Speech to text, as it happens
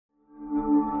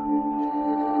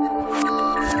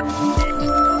Hello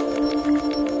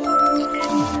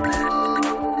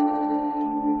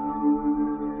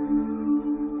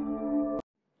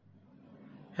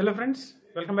friends,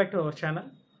 welcome back to our channel.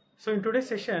 So in today's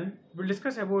session, we'll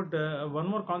discuss about one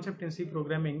more concept in C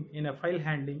programming in a file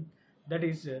handling, that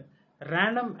is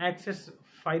random access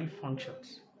file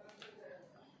functions.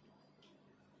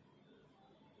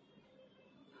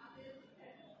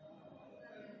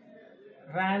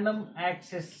 Random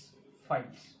access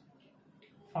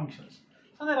functions.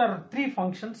 So there are three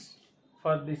functions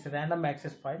for this random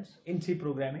access files in C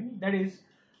programming. That is,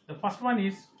 the first one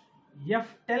is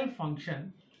ftell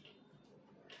function.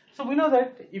 So we know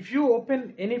that if you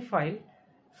open any file,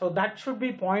 so that should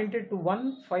be pointed to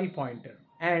one file pointer,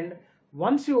 and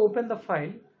once you open the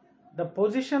file, the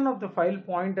position of the file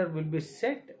pointer will be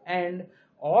set and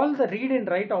all the read and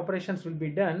write operations will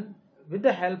be done with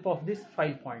the help of this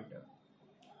file pointer,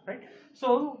 right?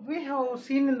 So we have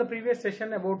seen in the previous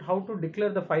session about how to declare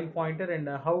the file pointer and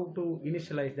how to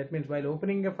initialize. That means while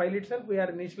opening a file itself, we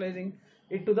are initializing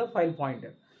it to the file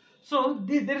pointer. So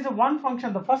there is one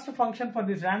function. The first function for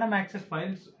these random access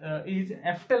files is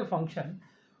ftell function,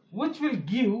 which will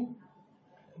give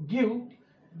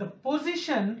the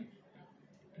position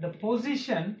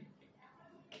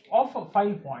of a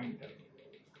file pointer,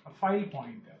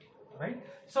 right?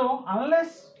 So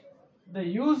unless the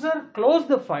user close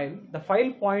the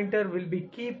file pointer will be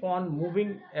keep on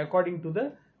moving according to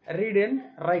the read and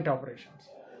write operations.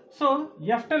 So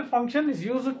ftell function is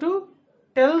used to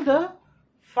tell the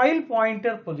file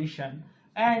pointer position,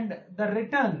 and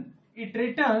it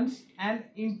returns an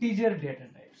integer data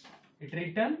types. It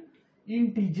returns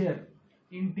integer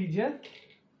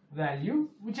value,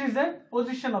 which is the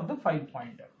position of the file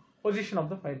pointer.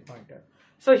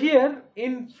 So here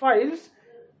in files,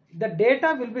 the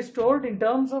data will be stored in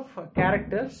terms of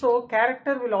characters. So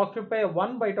character will occupy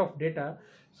 1 byte of data.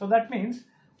 So that means,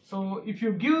 so if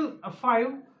you give a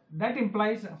 5, that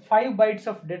implies 5 bytes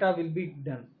of data will be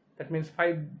done. That means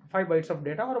 5 bytes of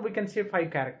data, or we can say 5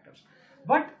 characters.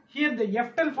 But here the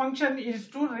ftell function is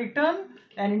to return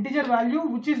an integer value,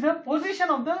 which is the position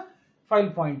of the file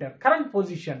pointer, current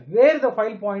position where the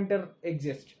file pointer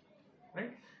exists,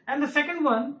 right? And the second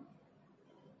one,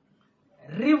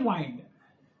 rewind.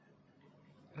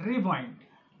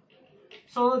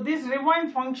 So this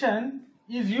rewind function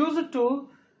is used to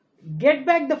get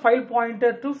back the file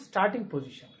pointer to starting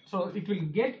position. So it will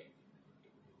get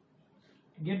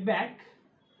back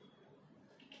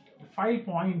the file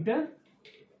pointer,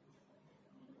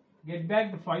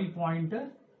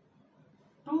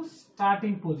 to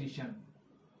starting position.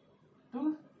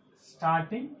 So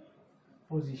starting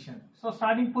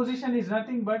position is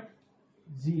nothing but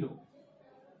 0.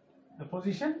 The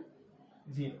position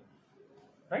 0,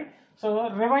 right? So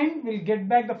rewind will get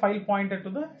back the file pointer to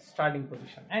the starting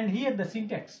position. And here the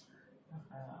syntax,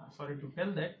 sorry to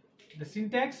tell that, the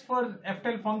syntax for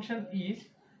ftell function is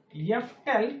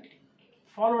ftell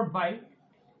followed by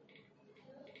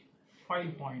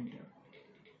file pointer.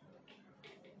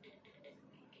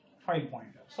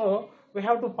 So we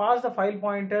have to pass the file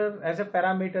pointer as a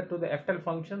parameter to the ftell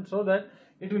function, so that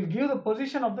it will give the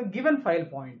position of the given file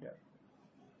pointer.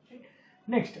 Okay.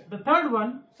 Next, the third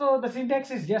one. So the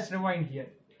syntax is just rewind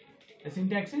here. The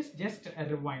syntax is just a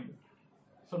rewind.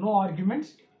 So no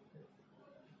arguments.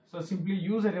 So simply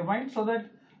use a rewind so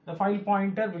that the file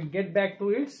pointer will get back to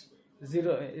its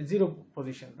zero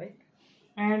position, right?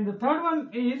 And the third one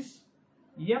is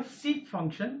fseek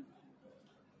function.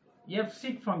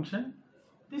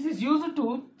 This is used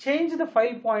to change the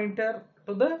file pointer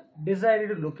to the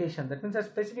desired location. That means a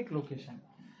specific location.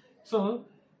 So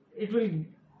it will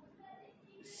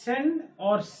send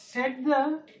or set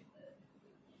the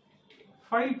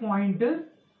file pointer.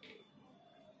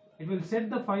 It will set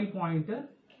the file pointer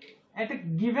at a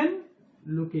given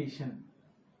location,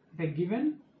 at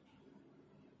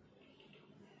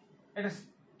a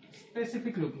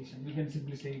specific location. We can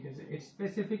simply say it as a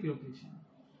specific location.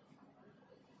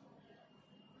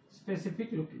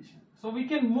 So we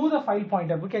can move the file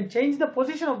pointer, we can change the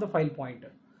position of the file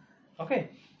pointer.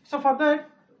 Okay, so for that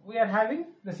we are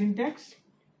having the syntax.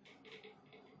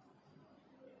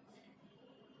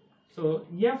 So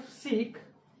fseek,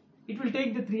 it will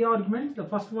take the 3 arguments. The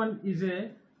first one is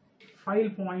a file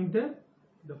pointer.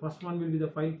 The first one will be the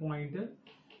file pointer,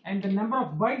 and the number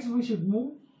of bytes we should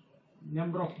move.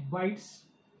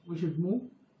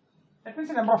 That means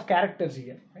the number of characters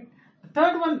here, right? The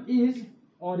third one is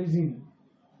origin.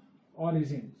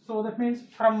 So that means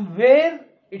from where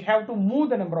it have to move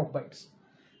the number of bytes.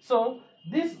 So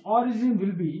this origin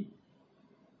will be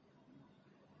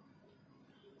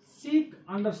seek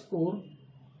underscore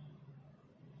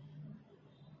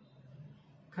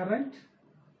current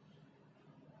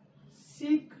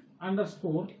seek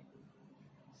underscore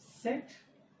set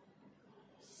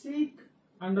seek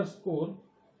underscore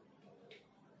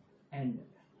end.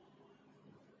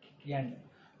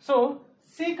 So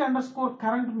seek underscore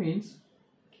current means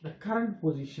the current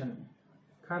position.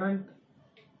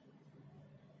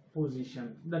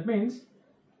 That means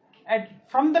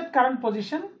from that current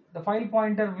position the file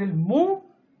pointer will move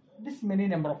this many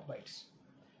number of bytes.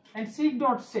 And seek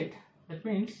dot set, that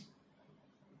means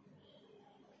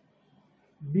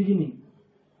beginning,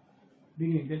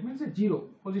 that means a 0,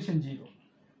 position 0.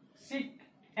 Seek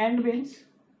end means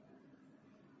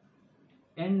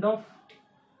end of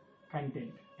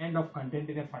content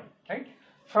in a file, right?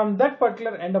 From that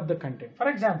particular end of the content. For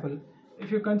example,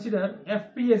 if you consider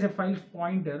fp as a file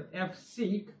pointer,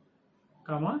 fseek,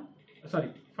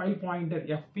 file pointer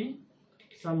fp,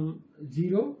 some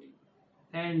 0,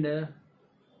 and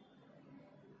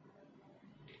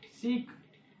seek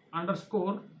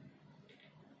underscore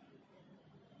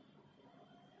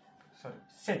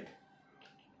set.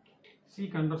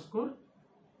 Seek underscore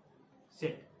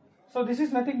set. So this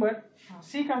is nothing but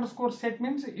seek underscore set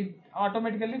means it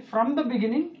automatically from the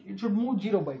beginning it should move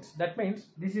 0 bytes. That means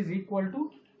this is equal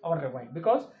to our rewind,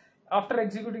 because after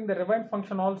executing the rewind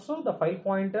function also the file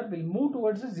pointer will move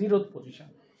towards the 0th position.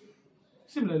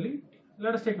 Similarly,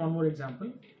 let us take one more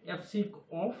example. Fseek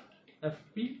of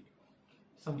fp,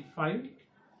 some file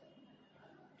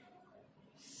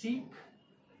seek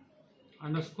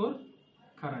underscore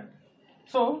current.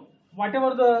 So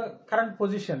whatever the current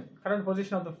position of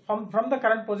the from the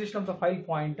current position of the file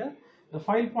pointer, the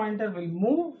file pointer will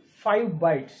move 5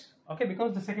 bytes. Okay,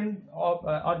 because the second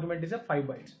argument is a 5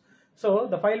 bytes. So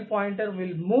the file pointer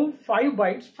will move 5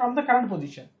 bytes from the current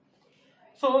position.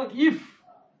 So if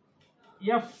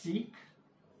fseek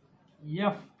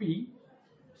fp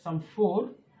some 4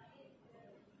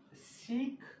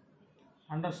 seek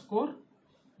underscore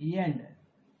end,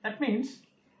 that means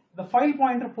the file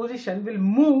pointer position will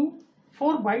move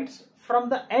 4 bytes from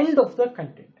the end of the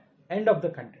content.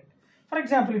 For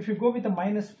example, if you go with a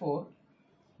minus 4,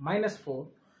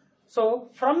 so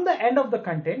from the end of the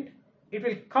content it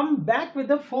will come back with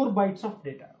the 4 bytes of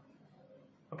data.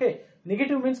 Okay,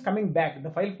 negative means coming back,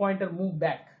 the file pointer move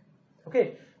back.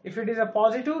 Okay, if it is a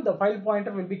positive, the file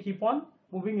pointer will be keep on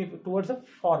moving towards a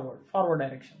forward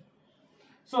direction.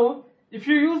 So if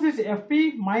you use this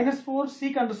fp -4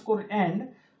 seek underscore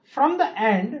end, from the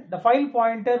end the file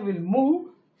pointer will move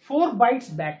 4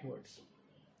 bytes backwards,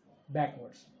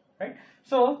 right?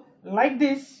 So like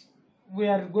this we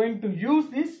are going to use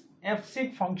this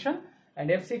fseek function, and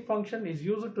fseek function is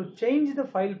used to change the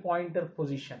file pointer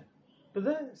position to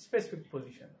the specific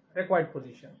position, required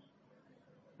position,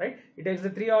 right? It takes the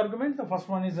 3 arguments. The first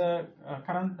one is a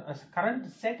current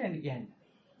set and end.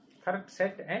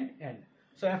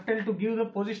 So ftell to give the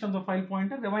position of the file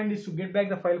pointer, rewind is to get back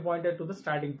the file pointer to the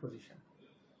starting position,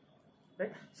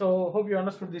 right? So hope you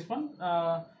understood this one.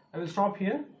 I will stop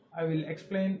here. I will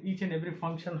explain each and every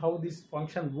function, how this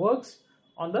function works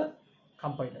on the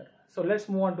compiler. So let's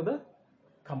move on to the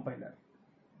compiler.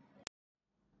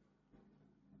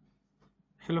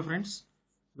 Hello friends,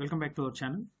 welcome back to our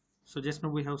channel. So just now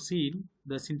we have seen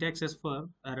the syntaxes for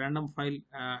random file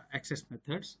access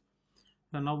methods.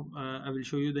 So now I will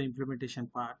show you the implementation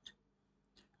part.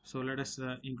 So let us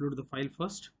include the file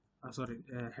first,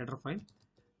 header file.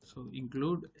 So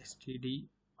include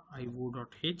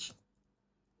stdio.h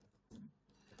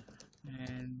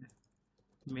and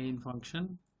main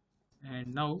function,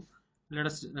 and now let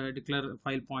us declare a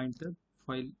file pointer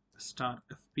file star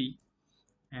fp,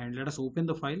 and let us open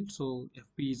the file. So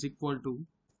fp is equal to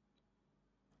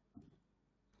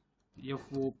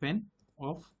fopen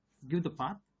of, give the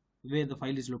path where the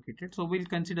file is located. So we'll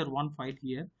consider one file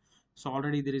here. So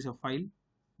already there is a file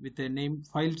with the name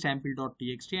file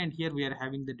sample.txt, and here we are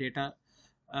having the data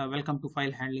welcome to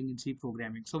file handling in C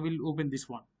programming. So we'll open this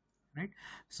one, right?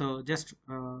 So just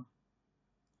go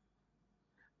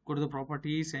to the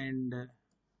properties and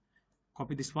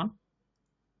copy this one,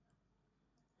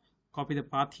 copy the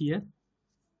path here,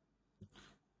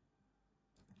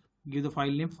 give the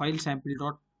file name file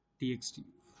sample.txt,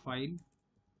 file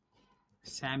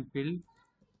sample.txt,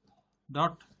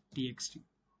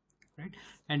 right?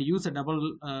 And use the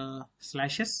double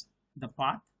slashes the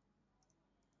path.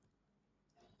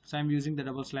 So I'm using the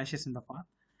double slashes in the path.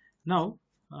 Now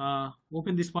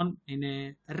open this one in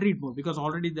a read mode, because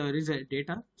already there is a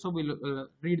data, so we'll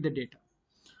read the data,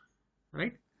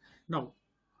 right? Now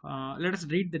let us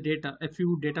read the data, a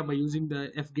few data, by using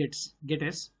the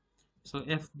getS. So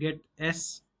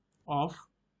fgetS of,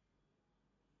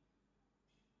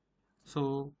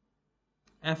 so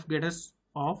fgetS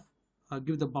of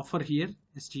give the buffer here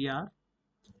str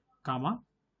comma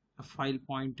a file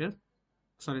pointer.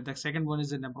 Sorry, the second one is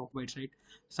the number of bytes, right?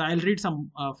 So I'll read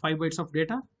some 5 bytes of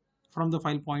data from the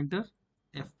file pointer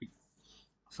fp.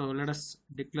 So let us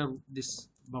declare this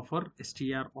buffer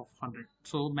str of 100.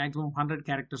 So maximum 100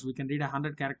 characters, we can read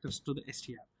 100 characters to the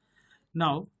str.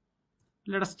 Now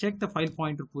let us check the file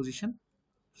pointer position.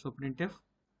 So printf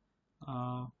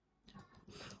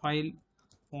file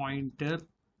pointer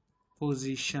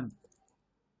position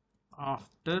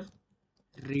after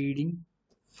reading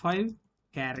 5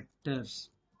 characters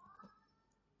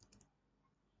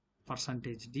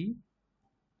 %d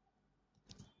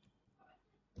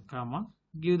comma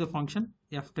give the function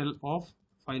ftell of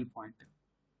file pointer.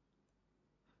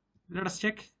 Let us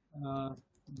check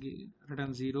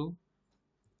return 0.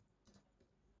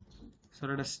 So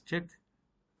let us check,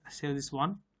 save this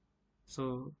one.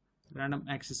 So random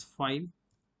access file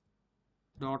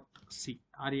dot c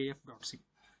raf dot c.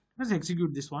 Let's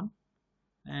execute this one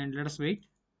and let us wait.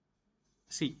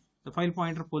 See, the file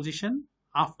pointer position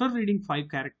after reading 5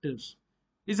 characters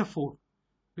is a 4,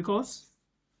 because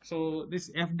so this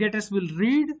fgetS will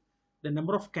read the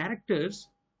number of characters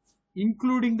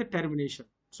including the termination.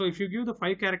 So if you give the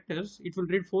 5 characters, it will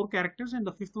read 4 characters and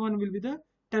the 5th one will be the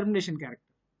termination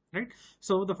character, right?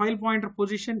 So the file pointer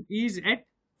position is at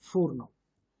 4 now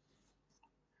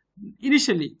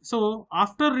initially. So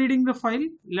after reading the file,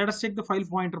 let us check the file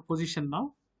pointer position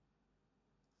now.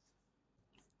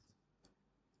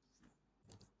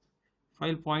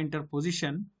 File pointer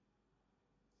position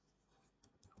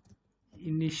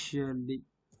initially,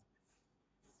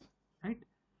 right?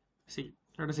 See,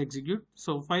 let us execute.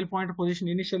 So file pointer position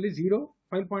initially 0,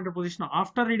 file pointer position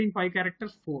after reading 5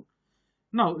 characters 4.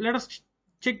 Now let us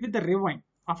check with the rewind.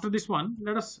 After this one,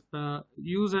 let us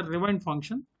use a rewind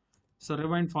function. So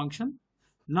rewind function.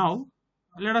 Now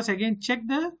let us again check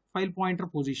the file pointer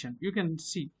position. You can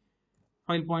see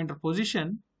file pointer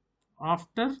position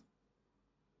after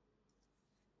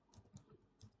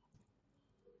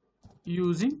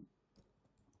using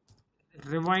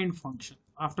rewind function.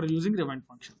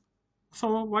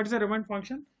 So what is a rewind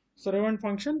function? So rewind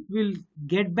function will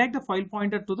get back the file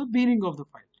pointer to the beginning of the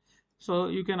file. So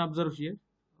you can observe here.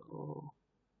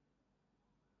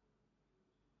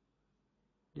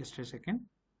 Just a second.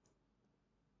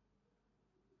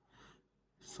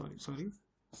 Sorry.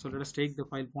 So let us take the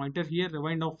file pointer here,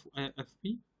 rewind of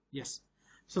fp. Yes.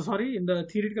 So sorry, in the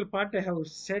theoretical part I have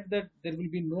said that there will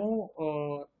be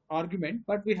no argument,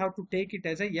 but we have to take it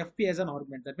as a fp as an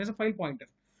argument. That means a file pointer.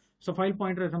 So file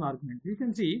pointer as an argument. You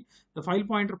can see the file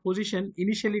pointer position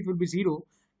initially it will be 0,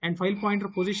 and file pointer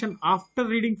position after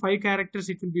reading 5 characters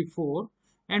it will be 4,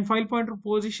 and file pointer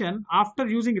position after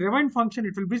using rewind function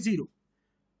it will be 0.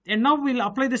 And now we'll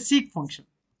apply the seek function.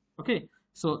 Okay,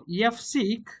 so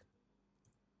fseek.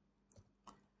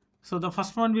 So the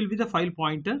first one will be the file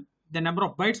pointer, the number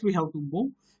of bytes we have to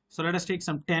move. So let us take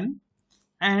some 10,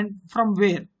 and from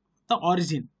where? The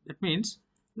origin. That means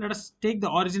let us take the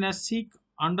origin as seek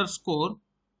underscore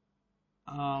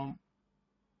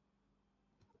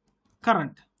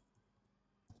current.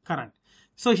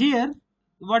 So here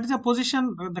what is the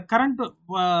position? The current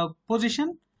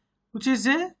position, which is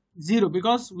a 0,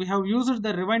 because we have used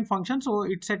the rewind function, so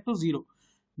it's set to 0.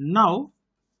 Now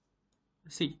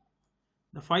see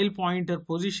the file pointer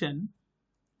position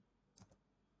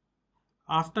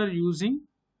after using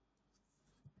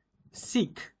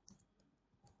seek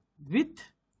with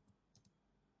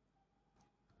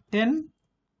 10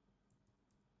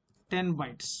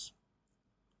 bytes,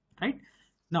 right?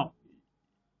 Now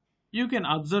you can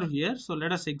observe here. So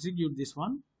let us execute this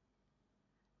one.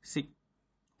 See,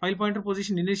 file pointer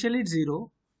position initially it's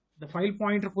 0, the file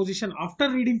pointer position after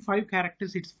reading 5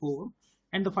 characters it's 4,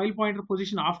 and the file pointer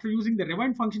position after using the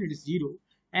rewind function it is 0,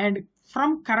 and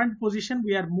from current position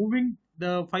we are moving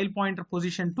the file pointer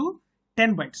position to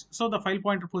 10 bytes. So the file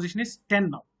pointer position is 10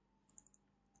 now,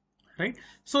 right?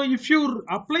 So if you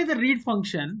apply the read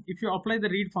function,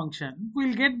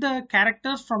 we'll get the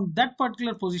characters from that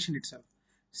particular position itself.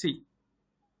 See,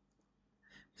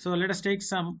 so let us take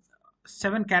some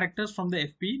 7 characters from the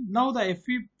fp. Now the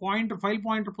fp pointer file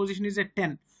pointer position is at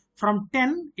 10. From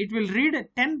 10 it will read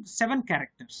 7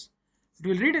 characters.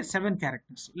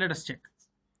 Let us check.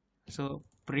 So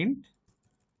printf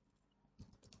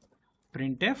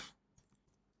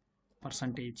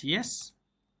 %s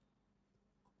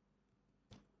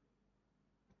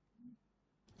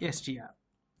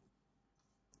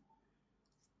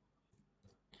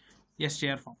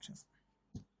str function,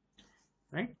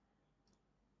 right?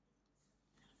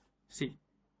 See,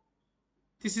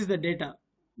 this is the data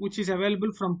which is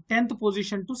available from 10th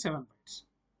position to 7 bytes.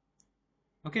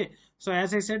 Okay, so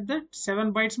as I said that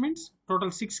 7 bytes means total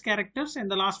 6 characters, and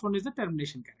the last one is the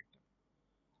termination character.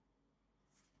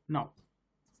 Now,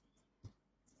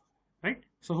 right?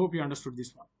 So hope you understood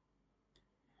this one.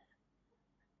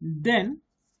 Then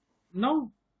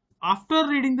now after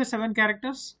reading the 7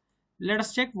 characters, let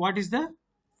us check what is the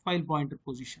file pointer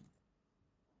position.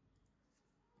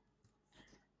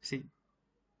 See,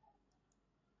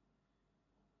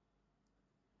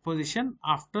 position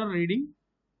after reading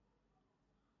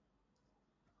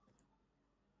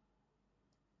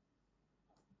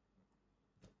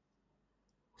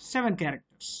 7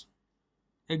 characters.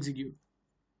 Execute.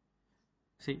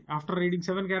 See, after reading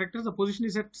 7 characters, the position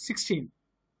is at 16.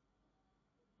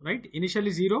 Right?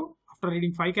 Initially 0. After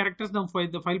reading 5 characters,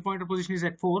 the file pointer position is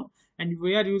at 4. And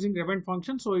we are using revend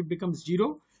function, so it becomes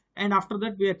 0. And after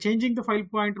that, we are changing the file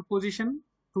pointer position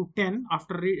to 10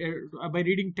 after by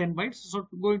reading 10 bytes. So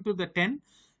going to the 10.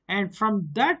 And from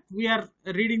that, we are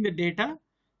reading the data.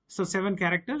 So 7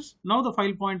 characters. Now the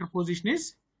file pointer position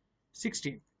is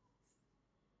 16.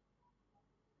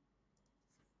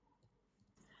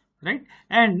 Right?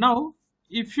 And now,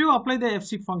 if you apply the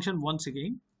fseek function once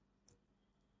again,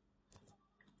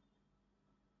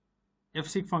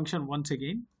 fseek function once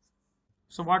again.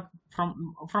 So what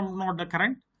from not the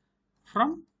current,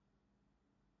 from,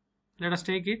 let us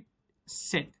take it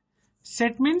set.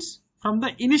 Set means from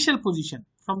the initial position,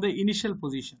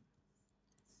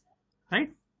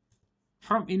 right?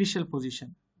 From initial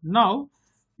position. Now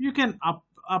you can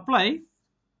apply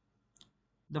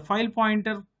the file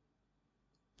pointer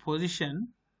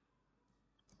position.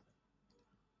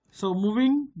 So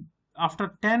moving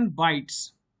after 10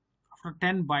 bytes,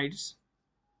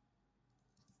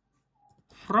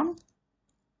 from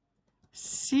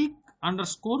seek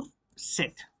underscore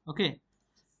set. Okay,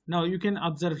 now you can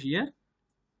observe here,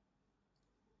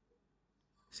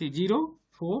 see 0,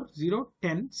 4, 0,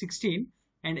 10, 16,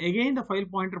 and again the file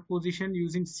pointer position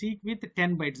using seek with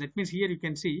 10 bytes. That means here you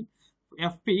can see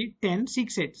fp 10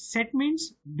 seek set. Set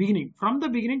means beginning, from the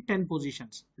beginning 10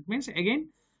 positions. It means again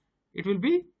it will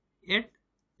be at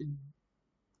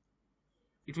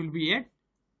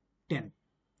 10.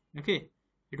 Okay,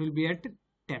 it will be at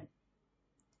 10.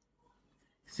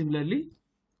 Similarly,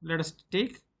 let us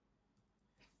take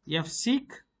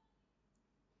fseek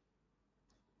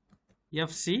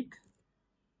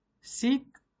seek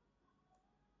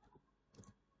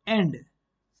end.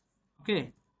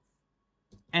 Okay,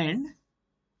 and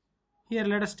here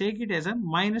let us take it as a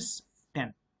minus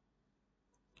 10.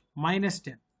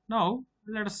 Now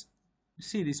let us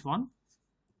see this one,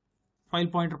 file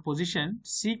pointer position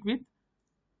seek with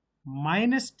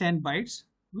minus 10 bytes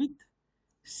with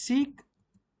seek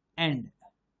end.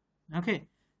 Okay,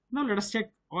 now let us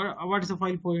check what is the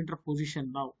file pointer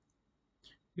position. Now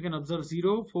you can observe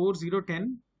 0, 4, 0,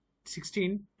 10,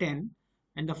 16, 10,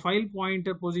 and the file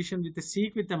pointer position with the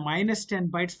seek with the minus 10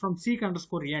 bytes from seek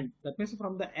underscore end. That means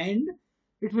from the end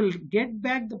it will get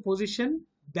back the position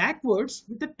backwards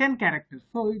with the 10 characters,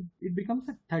 so it becomes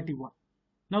at 31.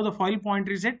 Now the file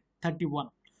pointer is at 31.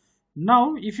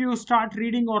 Now if you start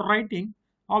reading or writing,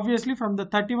 obviously from the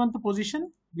 31st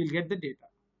position we'll get the data,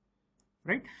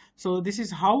 right? So this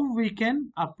is how we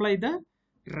can apply the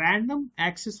random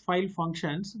access file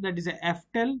functions, that is a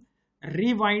ftell,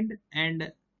 rewind,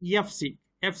 and fseek.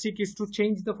 Fseek is to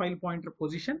change the file pointer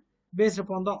position based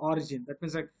upon the origin. That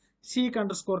means like seek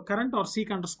underscore current or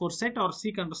seek underscore set or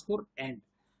seek underscore end.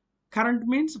 Current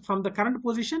means from the current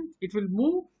position it will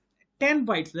move 10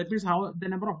 bytes. That means how the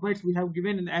number of bytes we have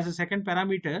given as a second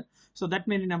parameter. So that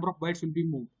many number of bytes will be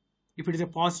moved. If it is a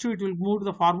positive, it will move to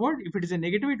the forward. If it is a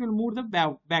negative, it will move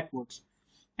the backwards.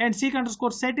 And seek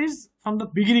underscore set is from the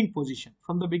beginning position.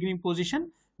 From the beginning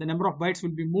position, the number of bytes will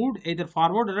be moved either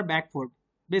forward or backward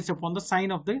based upon the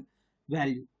sign of the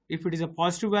value. If it is a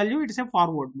positive value, it is a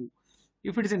forward move.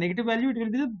 If it is a negative value, it will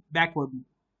be the backward move.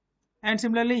 And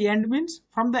similarly, end means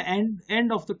from the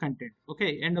end of the content.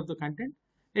 Okay, end of the content,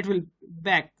 it will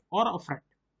back or a front.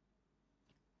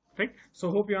 Right?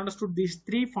 So hope you understood these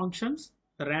 3 functions,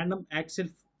 the random access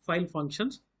file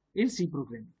functions in C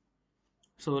programming.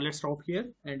 So let's stop here,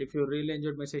 and if you really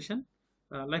enjoyed my session,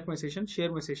 like my session,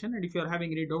 share my session, and if you are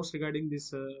having any doubts regarding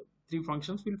these 3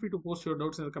 functions, feel free to post your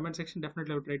doubts in the comment section.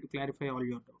 Definitely I will try to clarify all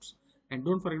your doubts. And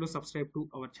don't forget to subscribe to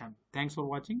our channel. Thanks for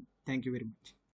watching. Thank you very much.